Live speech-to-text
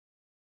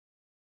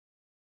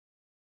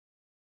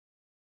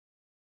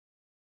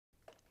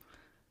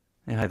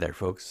Hey, hi there,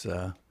 folks.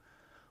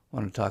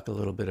 Want to talk a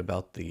little bit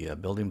about the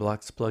building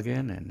blocks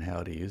plugin and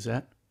how to use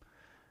that.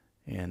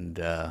 And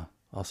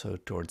also,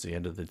 towards the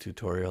end of the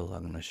tutorial,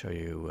 I'm going to show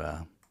you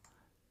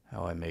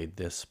how I made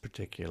this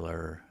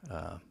particular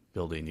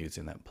building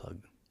using that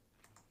plug.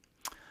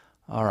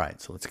 All right,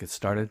 so let's get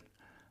started.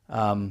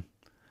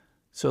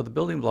 So the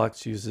building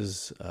blocks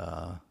uses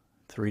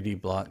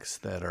 3D blocks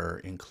that are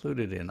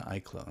included in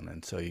iClone.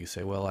 And so you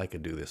say, well, I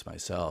could do this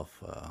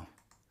myself.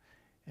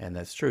 And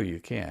that's true, you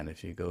can.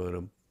 If you go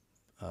to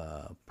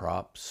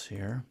props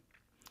here,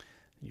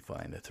 you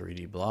find the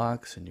 3D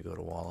blocks and you go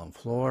to wall and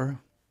floor,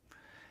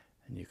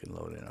 and you can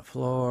load in a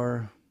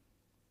floor,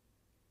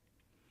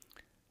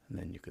 and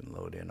then you can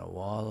load in a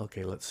wall.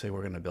 Okay, let's say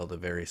we're going to build a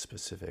very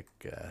specific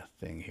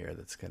thing here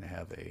that's going to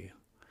have a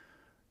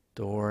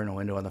door and a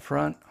window on the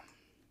front.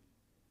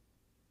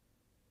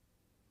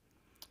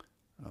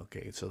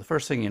 Okay, so the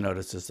first thing you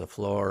notice is the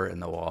floor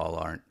and the wall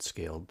aren't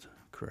scaled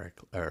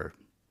correctly, or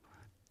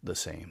the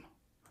same.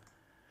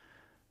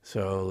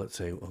 So let's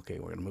say, okay,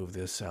 we're going to move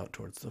this out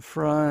towards the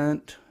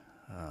front.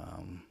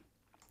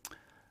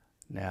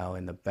 Now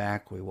in the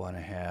back we want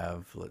to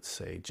have, let's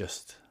say,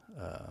 just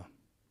a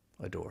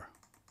door.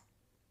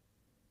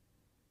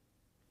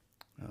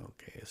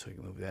 Okay, so we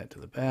can move that to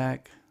the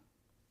back.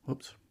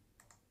 Whoops.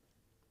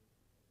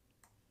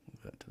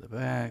 Move that to the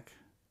back.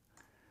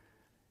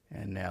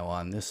 And now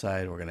on this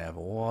side we're going to have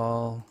a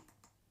wall,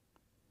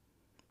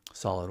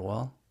 solid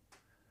wall.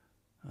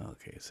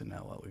 Okay, so now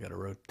what? We got to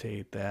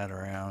rotate that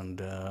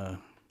around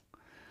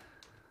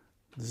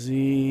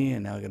Z,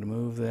 and now we're going to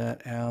move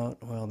that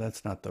out. Well,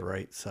 that's not the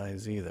right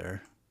size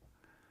either.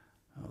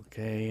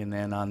 Okay, and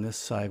then on this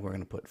side we're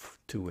going to put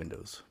 2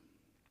 windows.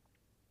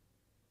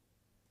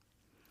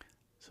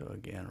 So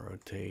again,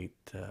 rotate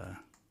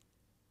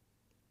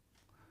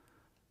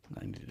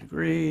 90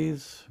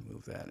 degrees,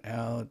 move that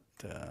out.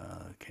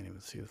 Can't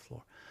even see the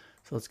floor.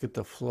 So let's get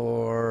the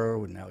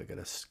floor. Now we got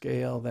to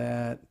scale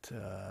that.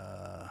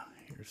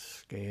 Here's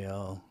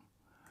scale.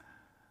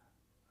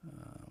 I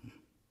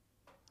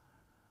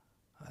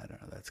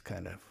don't know, that's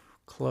kind of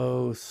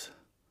close.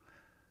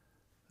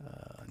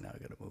 Now I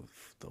got to move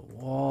the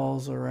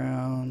walls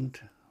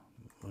around.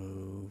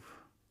 Move.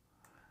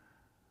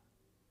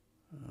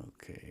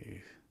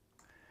 Okay.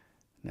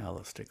 Now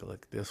let's take a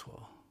look at this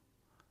wall.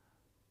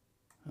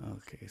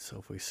 Okay, so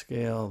if we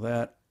scale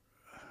that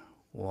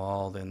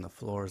wall, then the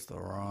floor is the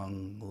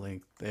wrong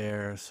length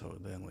there, so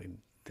then we'd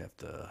have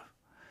to,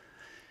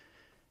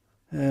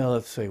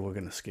 let's say we're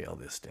going to scale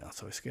this down.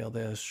 So we scale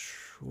this.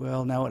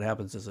 Well, now what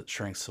happens is it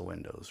shrinks the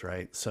windows,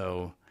 right?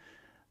 So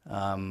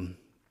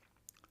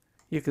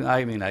you can,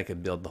 I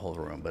could build the whole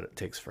room, but it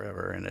takes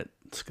forever and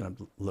it's going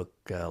to look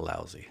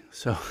lousy.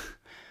 So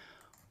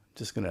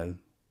just going to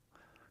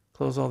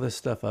close all this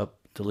stuff up,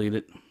 delete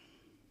it.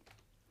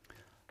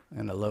 I'm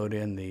going to load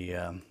in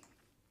the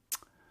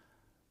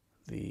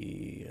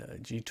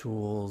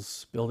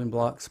G-Tools building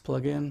blocks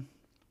plugin.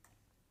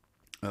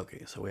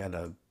 Okay, so we had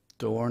a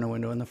door and a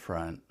window in the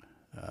front.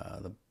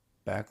 The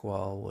back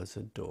wall was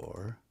a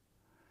door.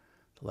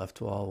 The left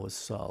wall was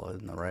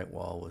solid, and the right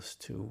wall was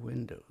 2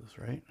 windows,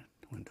 right?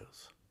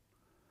 Windows.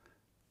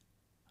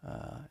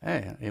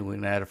 And we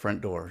can add a front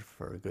door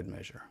for a good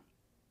measure.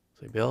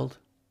 So we build.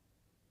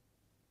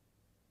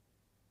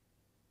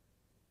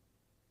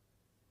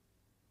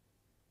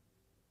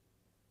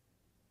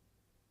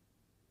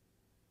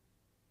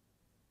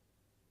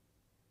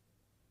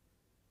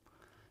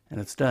 And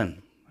it's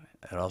done.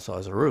 It also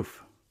has a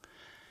roof.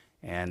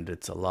 And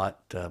it's a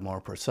lot more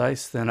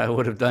precise than I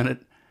would have done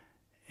it,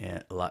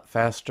 and a lot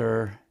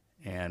faster.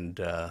 And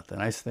the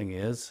nice thing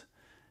is,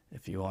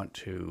 if you want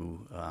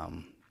to,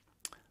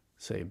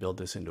 say, build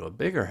this into a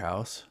bigger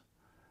house,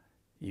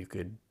 you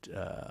could,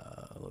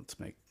 let's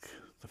make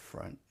the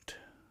front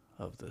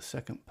of the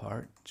second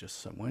part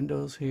just some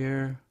windows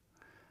here.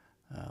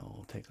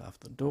 We'll take off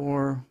the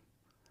door.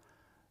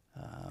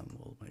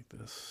 We'll make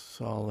this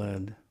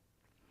solid.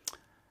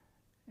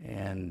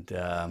 And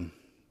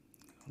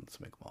let's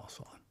make them all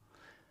solid.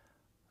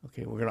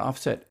 Okay, we're going to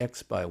offset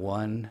X by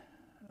 1.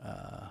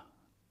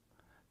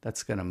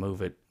 That's going to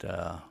move it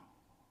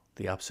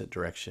the opposite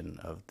direction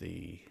of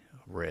the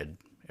red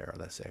arrow.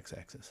 That's the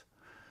x-axis.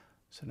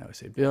 So now we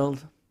say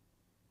build.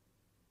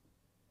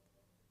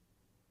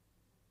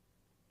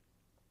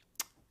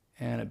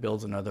 And it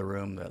builds another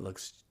room that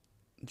looks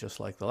just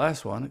like the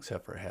last one,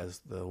 except for it has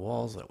the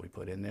walls that we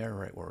put in there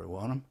right where we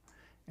want them.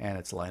 And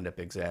it's lined up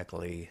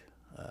exactly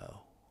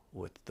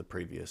with the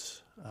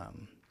previous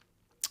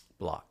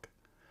block.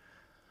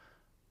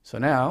 So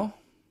now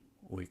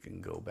we can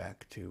go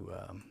back to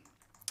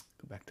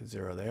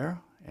 0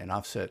 there and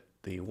offset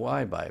the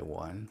Y by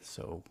 1.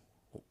 So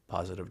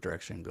positive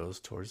direction goes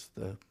towards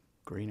the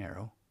green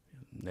arrow.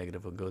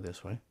 Negative will go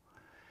this way.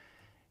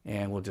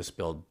 And we'll just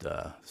build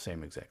the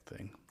same exact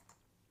thing.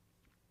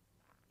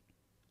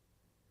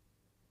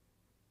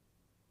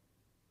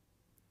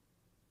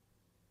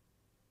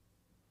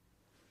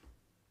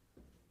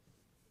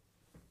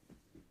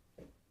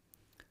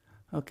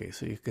 Okay,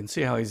 so you can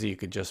see how easy you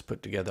could just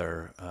put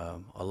together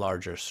a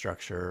larger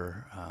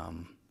structure.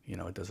 You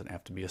know, it doesn't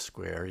have to be a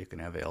square. You can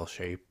have L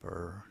shape,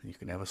 or you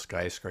can have a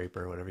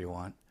skyscraper, whatever you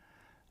want.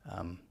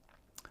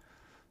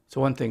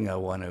 So one thing I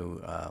want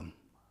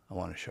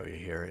to show you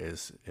here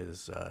is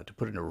to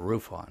put in a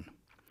roof on.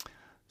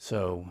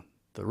 So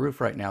the roof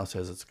right now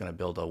says it's going to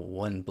build a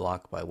 1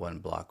 block by 1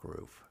 block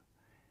roof,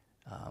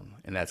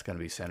 and that's going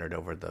to be centered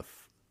over the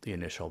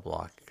initial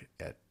block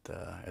at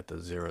the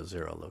 0,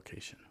 0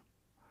 location.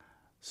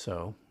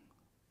 So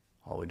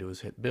all we do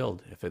is hit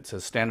build. If it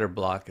says standard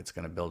block, it's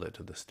going to build it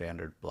to the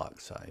standard block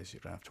size. You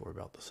don't have to worry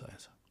about the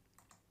size.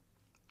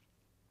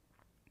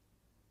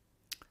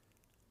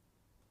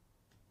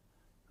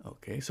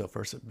 Okay, so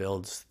first it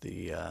builds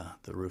the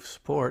roof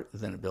support,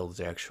 then it builds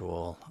the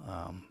actual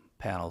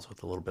panels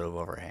with a little bit of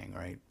overhang,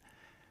 right?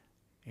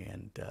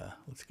 And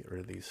let's get rid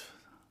of these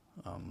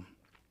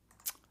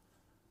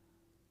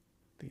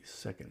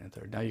second and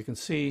third. Now you can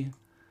see,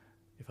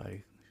 if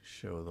I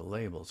show the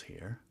labels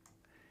here,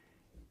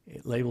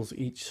 it labels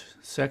each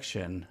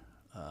section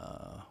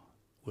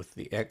with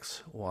the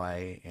X,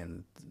 Y,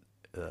 and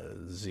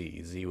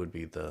Z. Z would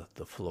be the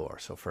floor,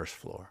 so first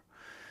floor.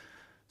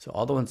 So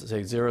all the ones that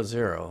say 0,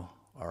 0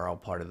 are all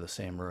part of the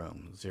same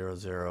room. 0,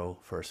 0,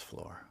 first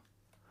floor.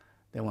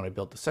 Then when I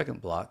built the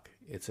second block,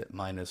 it's at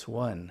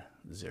 -1,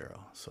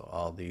 0. So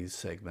all these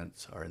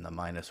segments are in the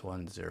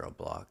 -1, 0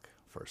 block,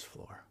 first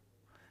floor.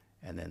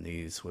 And then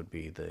these would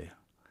be the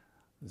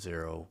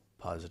 0,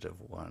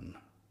 +1,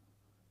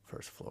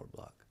 first floor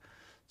block.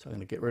 So I'm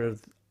going to get rid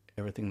of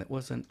everything that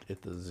wasn't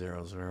at the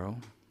 0, 0.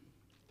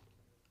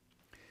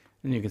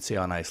 And you can see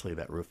how nicely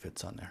that roof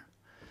fits on there.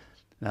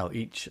 Now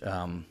each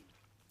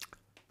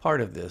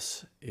part of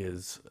this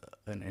is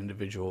an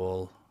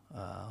individual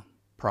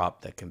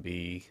prop that can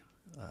be,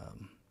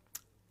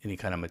 any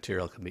kind of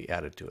material can be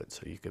added to it.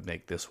 So you could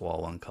make this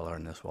wall one color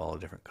and this wall a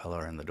different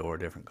color and the door a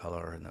different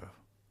color and the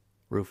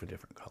roof a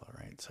different color,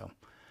 right? So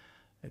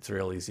it's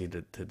real easy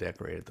to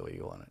decorate it the way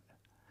you want it.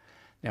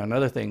 Now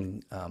another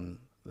thing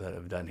that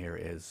I've done here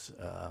is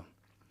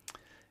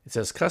it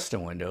says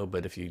custom window,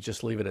 but if you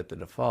just leave it at the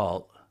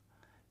default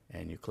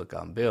and you click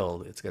on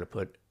build, it's going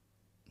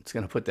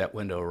to put that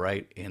window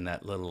right in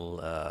that little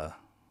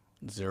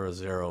 0,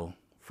 0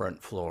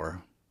 front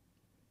floor.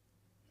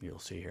 You'll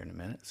see here in a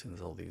minute as soon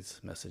as all these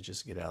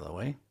messages get out of the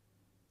way.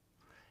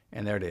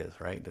 And there it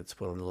is, right? It's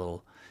put a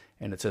little,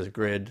 and it says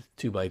grid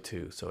 2 by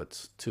 2, so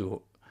it's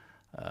 2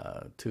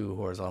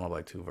 horizontal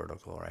by 2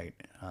 vertical, right?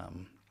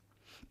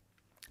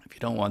 If you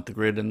don't want the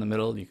grid in the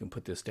middle, you can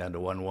put this down to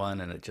 1,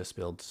 1, and it just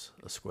builds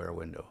a square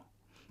window.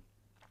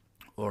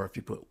 Or if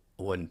you put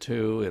 1,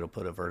 2, it'll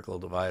put a vertical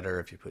divider.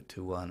 If you put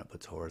 2, 1, it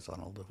puts a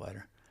horizontal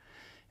divider.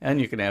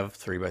 And you can have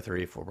 3 by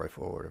 3, 4 by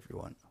 4, whatever you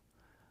want.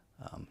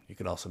 You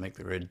can also make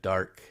the grid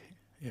dark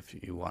if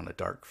you want a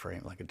dark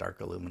frame, like a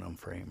dark aluminum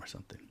frame or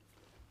something.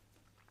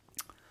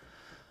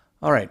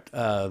 All right,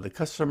 the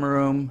custom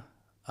room,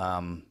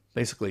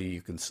 basically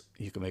you can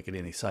make it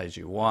any size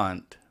you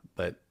want,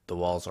 but the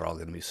walls are all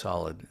going to be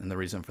solid. And the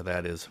reason for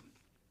that is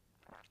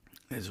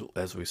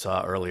as we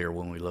saw earlier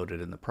when we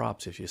loaded in the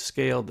props, if you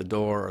scale the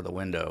door or the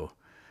window,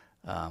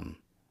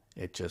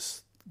 it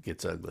just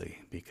gets ugly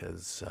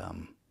because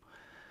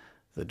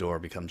the door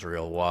becomes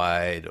real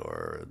wide,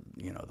 or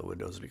the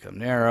windows become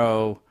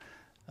narrow.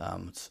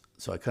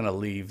 So I kind of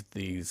leave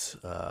these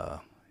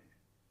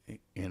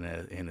in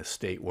a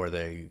state where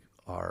they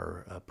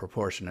are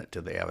proportionate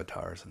to the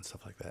avatars and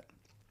stuff like that.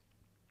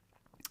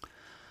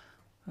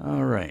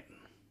 All right.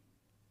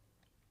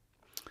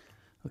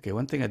 Okay,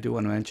 one thing I do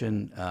want to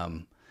mention,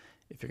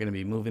 if you're going to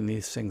be moving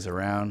these things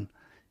around,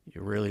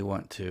 you really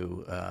want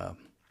to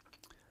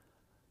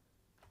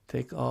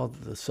take all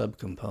the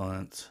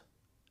subcomponents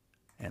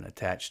and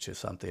attach to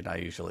something. I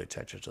usually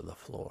attach it to the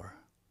floor.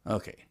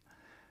 Okay,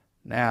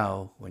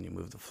 now when you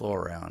move the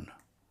floor around,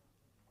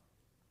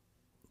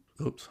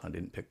 oops, I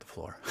didn't pick the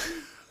floor.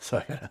 So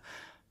I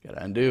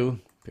gotta undo,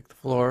 pick the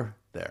floor,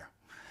 there.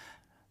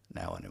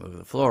 Now when I move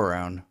the floor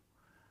around,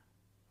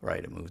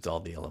 right, it moves all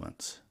the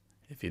elements.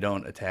 If you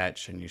don't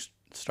attach and you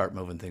start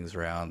moving things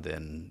around,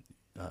 then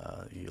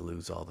you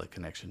lose all the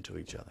connection to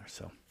each other.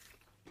 So,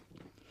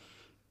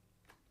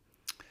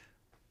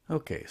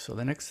 okay, so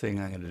the next thing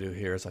I'm going to do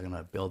here is I'm going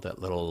to build that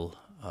little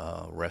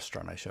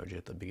restaurant I showed you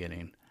at the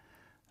beginning.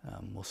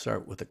 We'll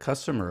start with a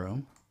custom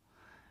room,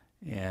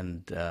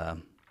 and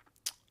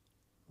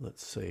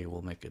let's see,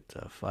 we'll make it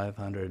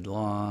 500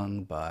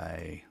 long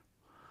by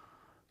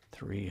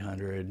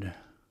 300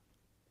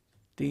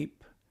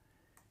 deep.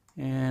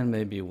 And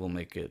maybe we'll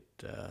make it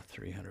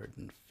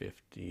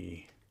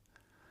 350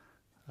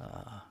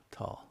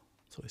 tall.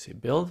 So we say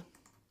build.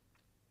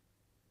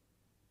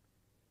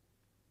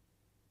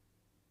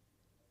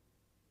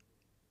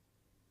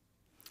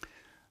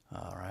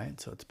 All right,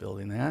 so it's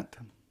building that.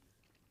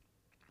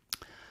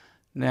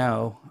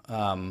 Now,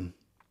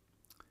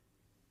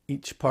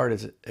 each part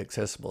is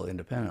accessible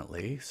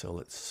independently. So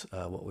let's,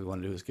 what we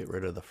want to do is get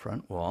rid of the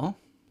front wall.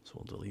 So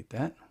we'll delete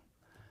that.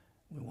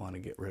 We want to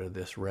get rid of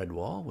this red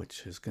wall,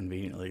 which is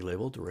conveniently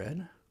labeled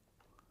red.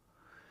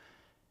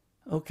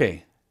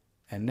 Okay,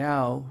 and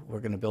now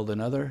we're going to build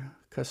another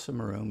custom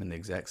room in the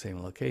exact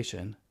same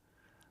location,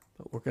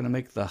 but we're going to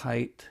make the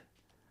height,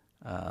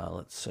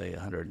 let's say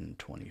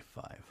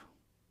 125.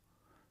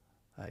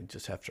 I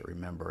just have to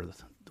remember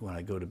when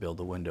I go to build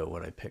the window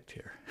what I picked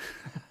here.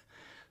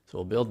 So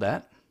we'll build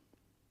that.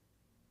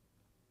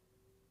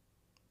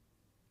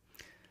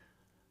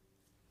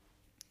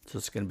 So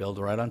it's going to build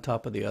right on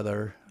top of the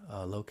other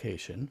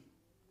location.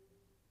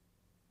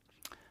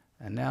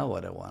 And now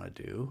what I want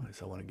to do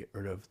is I want to get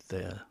rid of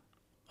the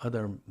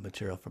other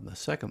material from the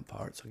second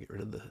part. So get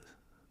rid of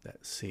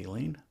that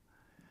ceiling.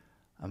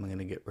 I'm going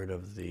to get rid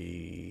of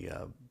the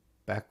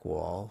back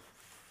wall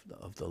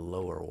of the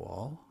lower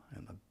wall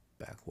and the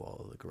back wall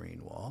of the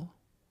green wall.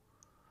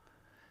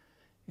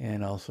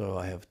 And also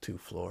I have 2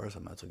 floors. I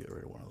might as well get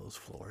rid of one of those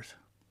floors.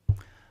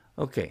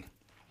 Okay.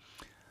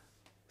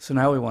 So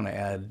now we want to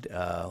add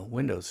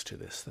windows to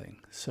this thing.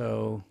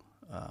 So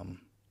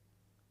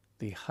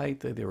the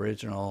height of the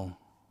original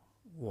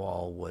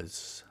wall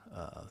was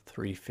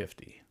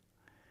 350.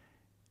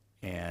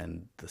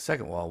 And the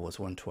second wall was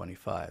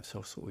 125.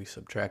 So we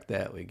subtract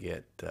that, we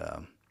get,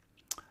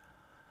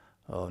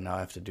 oh, now I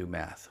have to do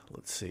math.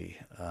 Let's see,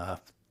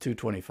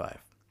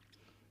 225.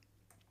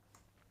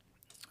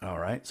 All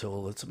right, so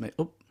let's make,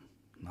 oh,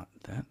 not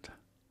that.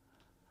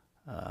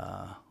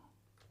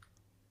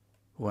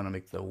 We want to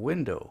make the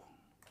window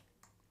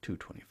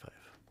 225.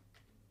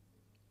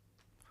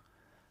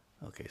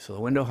 Okay, so the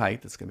window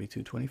height is going to be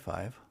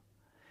 225.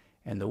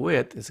 And the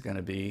width is going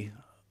to be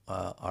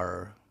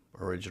our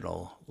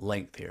original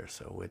length here.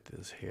 So width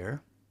is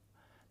here.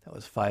 That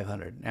was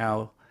 500.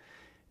 Now,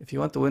 if you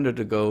want the window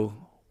to go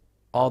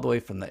all the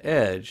way from the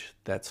edge,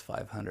 that's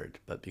 500.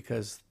 But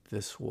because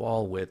this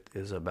wall width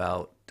is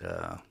about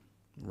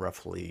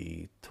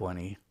roughly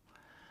 20,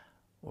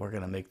 we're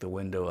going to make the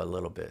window a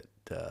little bit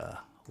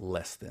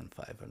less than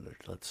 500.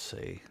 Let's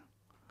say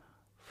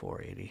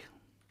 480.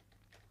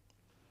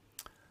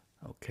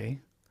 Okay.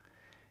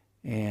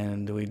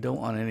 And we don't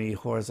want any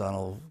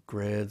horizontal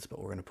grids, but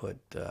we're going to put,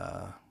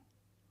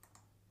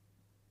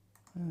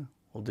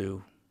 we'll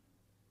do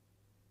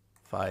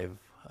 5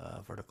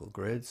 vertical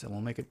grids, and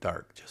we'll make it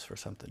dark just for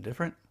something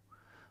different.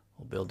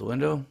 We'll build the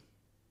window.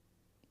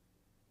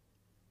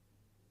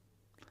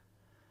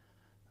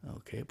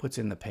 Okay, it puts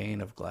in the pane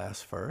of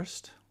glass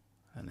first,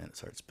 and then it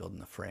starts building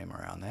the frame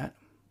around that.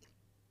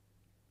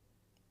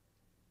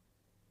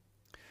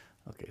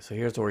 Okay, so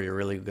here's where you're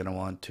really going to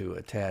want to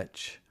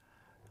attach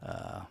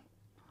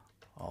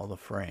all the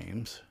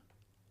frames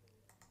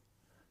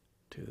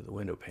to the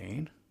window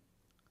pane,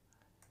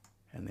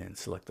 and then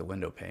select the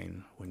window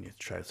pane when you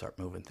try to start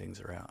moving things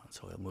around.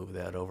 So we'll move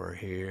that over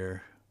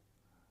here,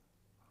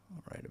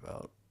 right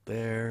about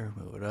there,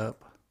 move it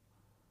up.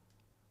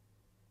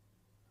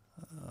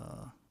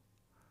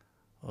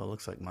 Well, it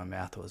looks like my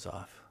math was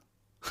off.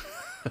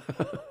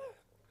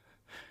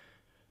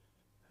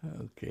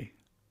 Okay.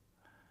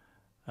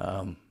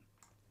 Well,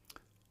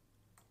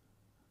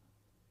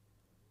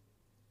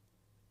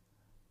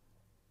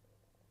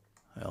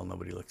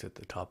 nobody looks at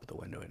the top of the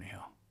window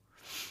anyhow.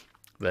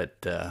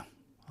 But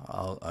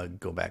I'll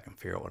go back and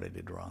figure out what I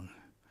did wrong.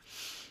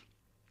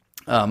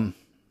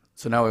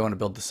 So now we want to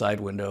build the side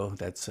window.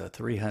 That's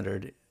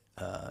 300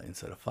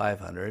 instead of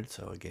 500.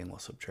 So again, we'll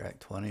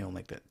subtract 20. We'll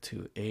make that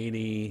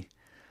 280.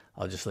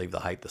 I'll just leave the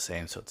height the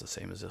same, so it's the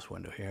same as this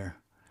window here.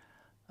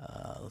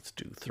 Let's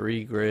do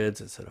 3 grids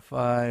instead of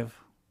 5.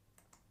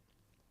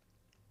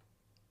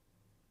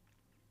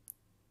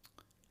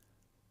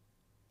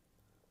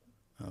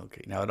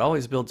 Okay, now it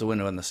always builds a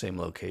window in the same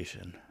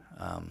location.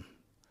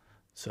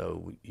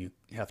 So you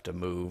have to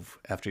move,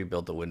 after you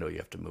build the window, you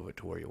have to move it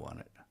to where you want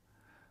it.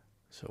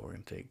 So we're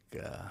going to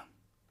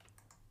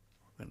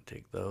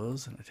take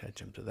those and attach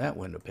them to that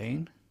window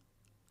pane.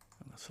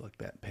 I'm going to select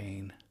that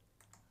pane.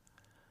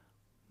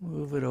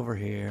 Move it over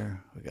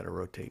here. We got to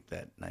rotate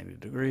that 90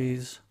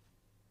 degrees.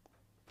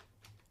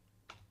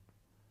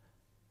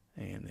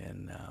 And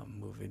then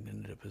move it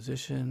into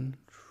position.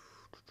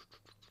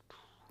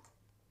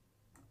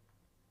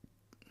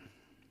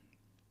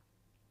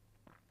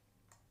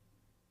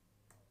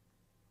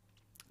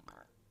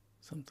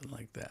 Something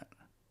like that.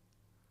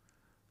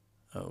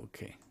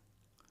 Okay.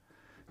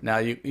 Now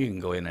you can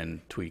go in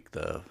and tweak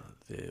the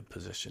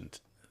position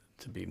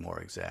to be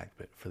more exact,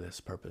 but for this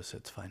purpose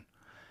it's fine.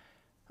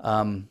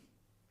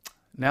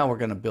 Now we're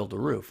going to build a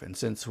roof, and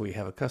since we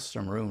have a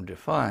custom room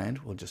defined,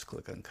 we'll just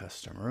click on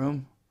custom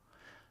room.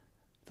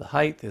 The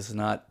height is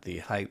not the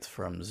height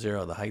from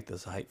 0. The height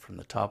is the height from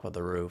the top of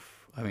the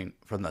roof. I mean,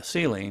 from the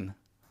ceiling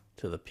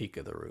to the peak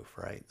of the roof,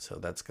 right? So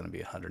that's going to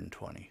be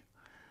 120.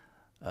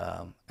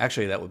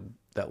 Actually, that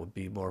would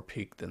be more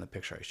peak than the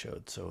picture I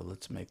showed. So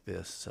let's make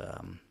this, I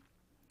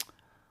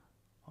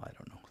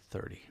don't know,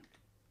 30.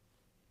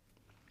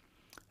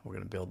 We're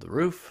going to build the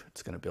roof.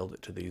 It's going to build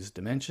it to these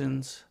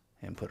dimensions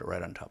and put it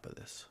right on top of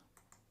this.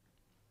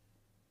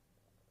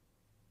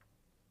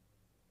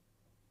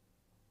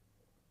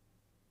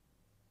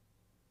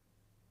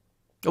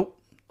 Oh,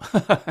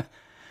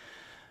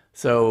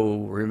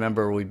 So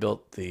remember, we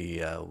built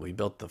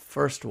the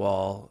first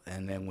wall,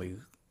 and then we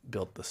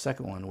built the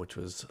second one, which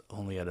was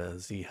only at a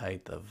Z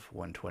height of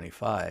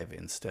 125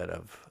 instead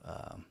of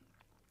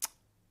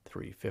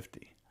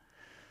 350.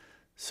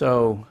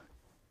 So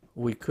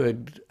we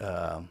could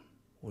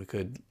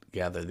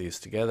gather these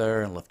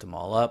together and lift them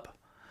all up,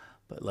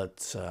 but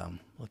let's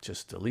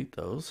just delete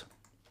those.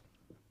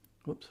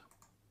 Whoops.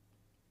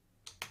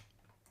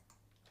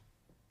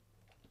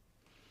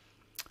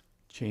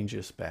 Change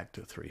this back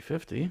to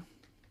 350.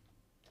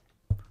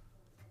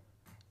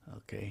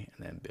 Okay,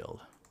 and then build.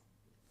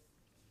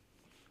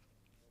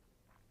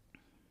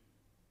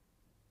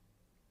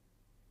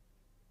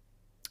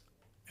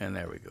 And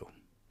there we go.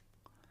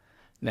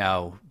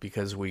 Now,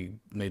 because we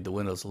made the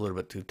windows a little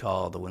bit too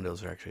tall, the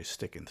windows are actually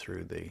sticking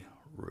through the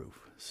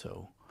roof.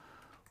 So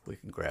we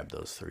can grab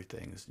those three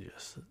things,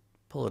 just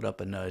pull it up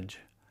a nudge.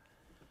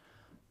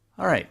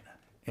 All right,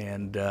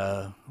 and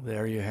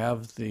there you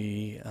have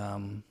the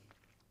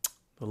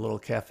little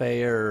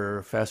cafe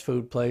or fast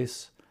food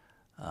place.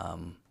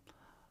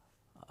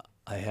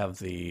 I have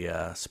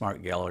the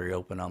Smart Gallery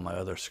open on my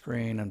other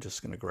screen. I'm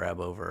just going to grab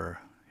over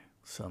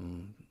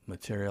some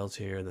materials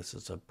here. This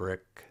is a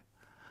brick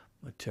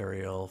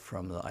material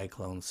from the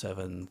iClone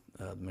 7,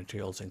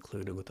 materials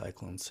included with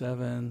iClone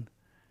 7.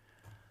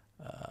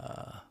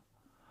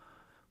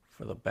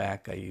 For the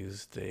back, I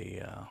used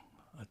a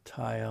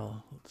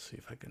tile. Let's see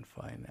if I can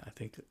find that. I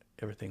think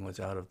everything was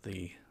out of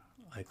the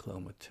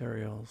iClone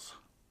materials.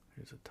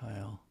 Here's a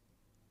tile.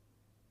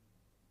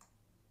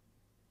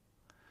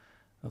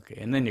 Okay,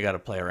 and then you got to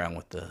play around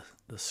with the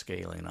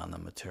scaling on the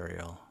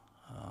material.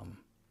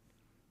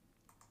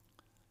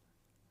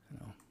 You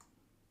know,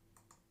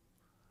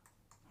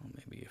 well,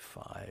 maybe a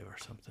 5 or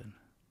something.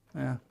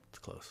 Yeah, it's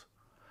close.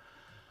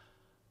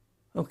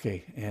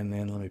 Okay, and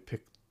then let me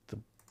pick the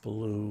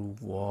blue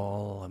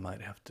wall. I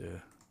might have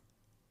to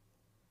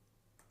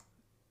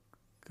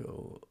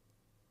go.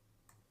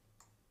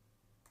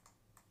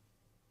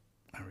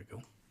 There we go.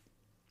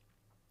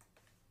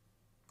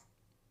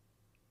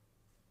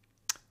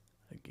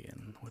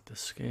 Again, with the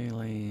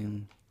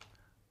scaling,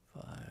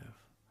 5.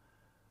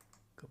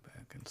 Go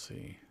back and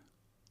see.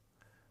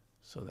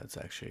 So that's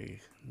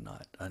actually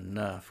not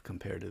enough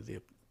compared to the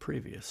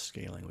previous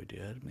scaling we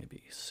did.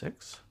 Maybe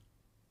 6?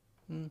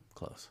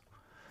 Close.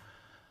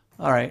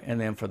 All right, and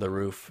then for the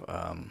roof,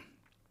 I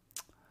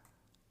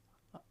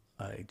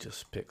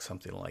just picked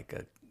something like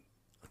a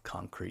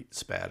concrete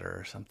spatter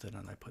or something,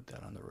 and I put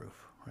that on the roof,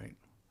 right?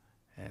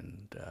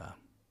 And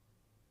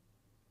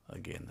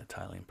again, the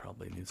tiling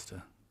probably needs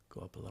to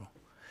go up a little.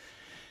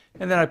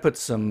 And then I put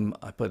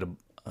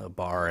a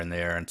bar in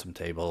there and some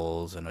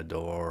tables and a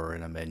door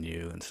and a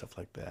menu and stuff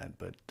like that.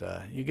 But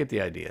you get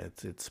the idea.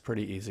 It's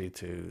pretty easy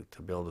to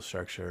build a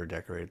structure,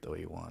 decorate it the way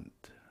you want.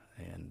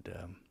 And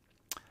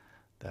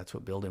that's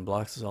what building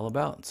blocks is all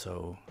about.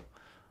 So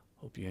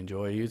hope you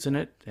enjoy using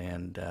it,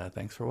 and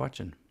thanks for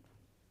watching.